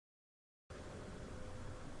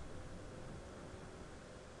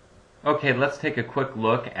Okay, let's take a quick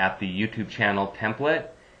look at the YouTube channel template,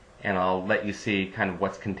 and I'll let you see kind of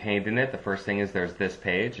what's contained in it. The first thing is there's this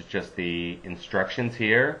page. It's just the instructions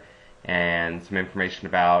here and some information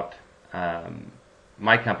about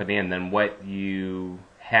my company, and then what you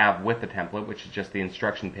have with the template, which is just the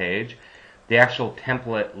instruction page. The actual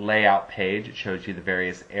template layout page, it shows you the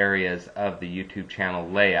various areas of the YouTube channel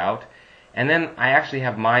layout. And then I actually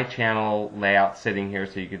have my channel layout sitting here,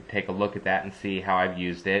 so you can take a look at that and see how I've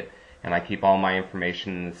used it. And I keep all my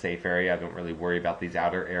information in the safe area. I don't really worry about these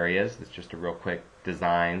outer areas. It's just a real quick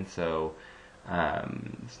design, so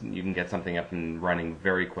you can get something up and running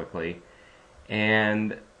very quickly.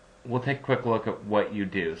 And we'll take a quick look at what you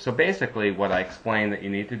do. So basically what I explained that you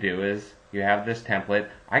need to do is you have this template.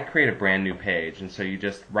 I create a brand new page, and so you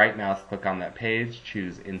just right mouse click on that page,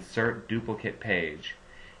 choose Insert Duplicate Page.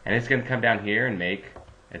 And it's going to come down here and make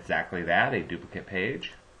exactly that, a duplicate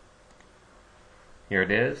page. Here it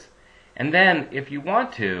is. And then if you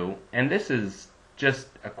want to, and this is just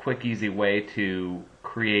a quick easy way to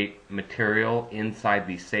create material inside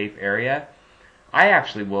the safe area, I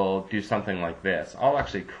actually will do something like this. I'll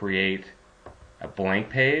actually create a blank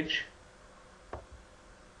page.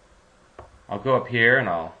 I'll go up here and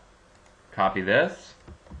I'll copy this,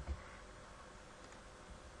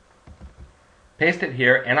 paste it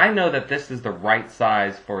here, and I know that this is the right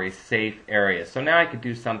size for a safe area. So now I could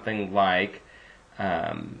do something like,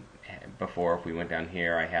 before, if we went down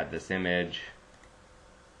here, I had this image,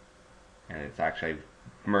 and it's actually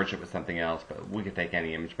merged it with something else, but we could take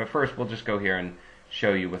any image. But first, we'll just go here and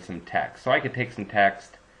show you with some text. So I could take some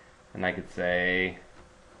text, and I could say,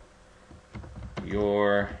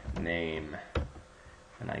 your name,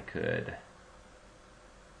 and I could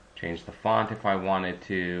change the font if I wanted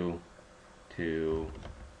to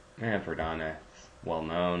Verdana, it's well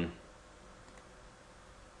known.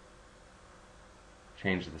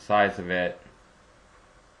 Change the size of it.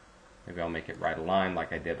 Maybe I'll make it right aligned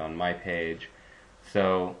like I did on my page.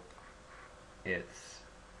 So it's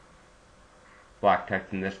black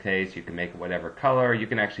text in this case. You can make it whatever color. You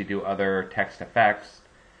can actually do other text effects,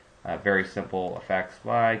 very simple effects,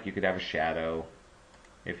 like you could have a shadow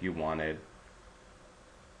if you wanted.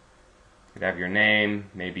 You could have your name.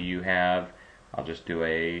 Maybe you have, I'll just do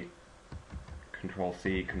a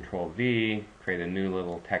Control-C, Control-V, create a new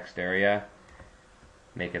little text area.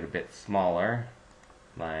 Make it a bit smaller,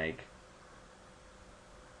 like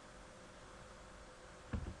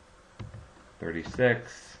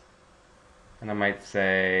 36, and I might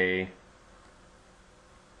say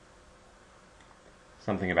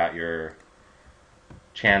something about your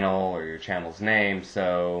channel or your channel's name.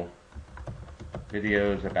 So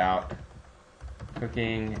videos about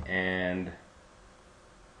cooking and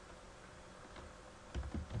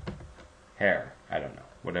hair, I don't know,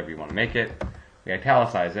 whatever you want to make it. We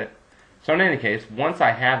italicize it. So in any case, once I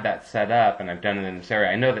have that set up and I've done it in this area,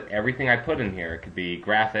 I know that everything I put in here, it could be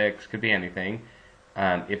graphics, could be anything.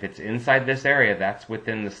 If it's inside this area, that's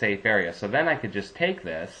within the safe area. So then I could just take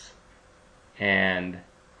this, and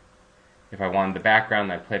if I wanted the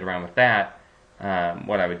background and I played around with that,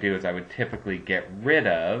 what I would do is I would typically get rid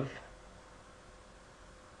of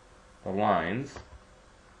the lines.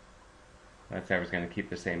 Let's say I was going to keep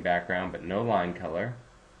the same background, but no line color.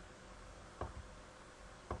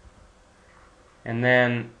 And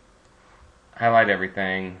then highlight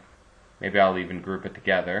everything. Maybe I'll even group it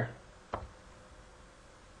together.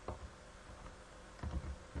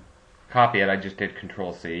 Copy it. I just did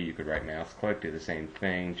Control-C. You could right mouse click, do the same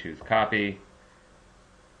thing, choose copy,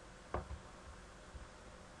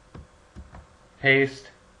 paste,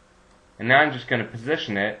 and now I'm just going to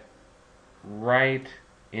position it right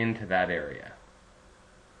into that area.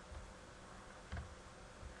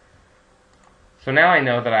 So now I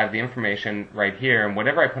know that I have the information right here, and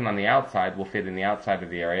whatever I put on the outside will fit in the outside of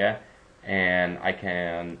the area. And I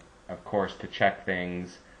can, of course, to check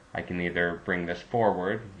things, I can either bring this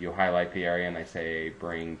forward. You highlight the area and I say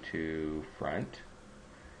bring to front.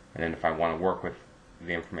 And then if I want to work with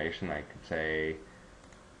the information, I could say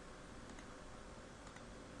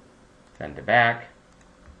send to back.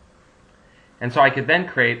 And so I could then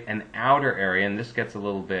create an outer area, and this gets a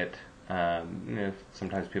little bit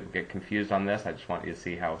sometimes people get confused on this. I just want you to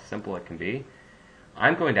see how simple it can be.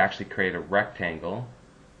 I'm going to actually create a rectangle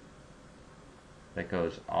that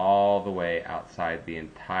goes all the way outside the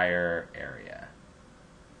entire area.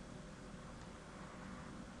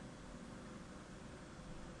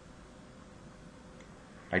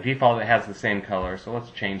 By default it has the same color, so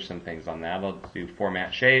let's change some things on that. I'll do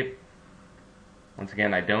format shape. Once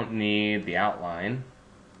again, I don't need the outline.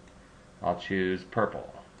 I'll choose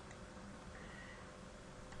purple.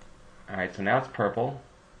 Alright, so now it's purple.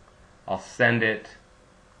 I'll send it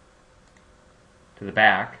to the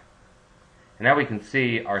back. And now we can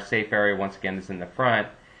see our safe area once again is in the front.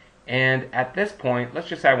 And at this point, let's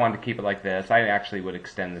just say I wanted to keep it like this. I actually would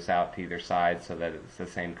extend this out to either side so that it's the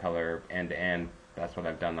same color end to end. That's what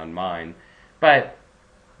I've done on mine. But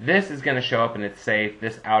this is going to show up and it's safe.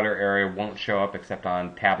 This outer area won't show up except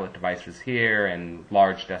on tablet devices here and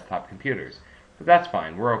large desktop computers. But that's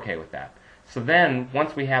fine. We're okay with that. So then,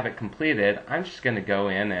 once we have it completed, I'm just going to go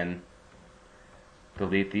in and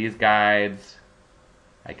delete these guides.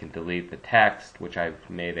 I can delete the text, which I've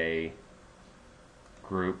made a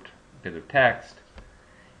grouped bit of text.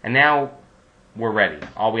 And now we're ready.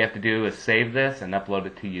 All we have to do is save this and upload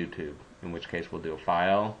it to YouTube, in which case we'll do a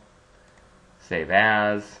file, save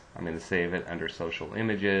as. I'm going to save it under social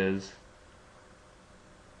images.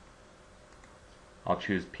 I'll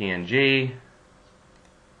choose PNG,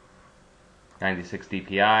 96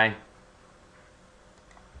 DPI.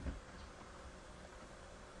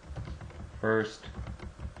 First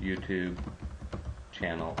YouTube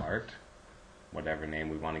channel art, whatever name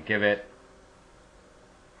we want to give it,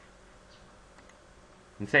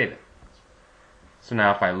 and save it. So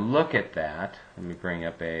now if I look at that, let me bring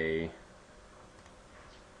up that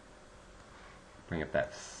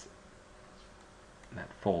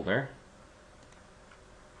folder.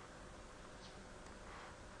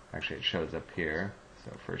 Actually, it shows up here.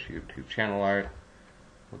 So first YouTube channel art,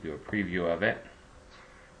 we'll do a preview of it.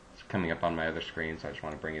 It's coming up on my other screen, so I just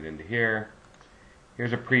want to bring it into here.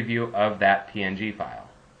 Here's a preview of that PNG file.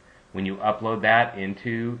 When you upload that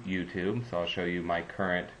into YouTube, so I'll show you my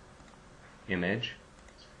current image.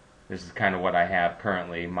 This is kind of what I have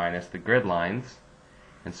currently, minus the grid lines.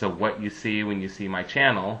 And so what you see when you see my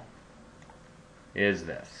channel is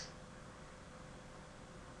this.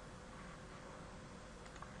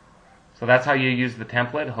 So that's how you use the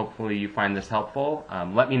template. Hopefully you find this helpful.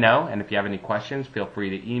 Let me know, and if you have any questions, feel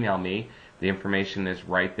free to email me. The information is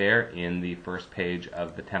right there in the first page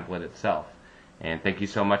of the template itself. And thank you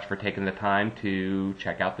so much for taking the time to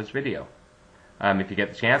check out this video. If you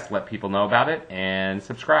get the chance, let people know about it and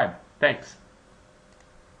subscribe. Thanks.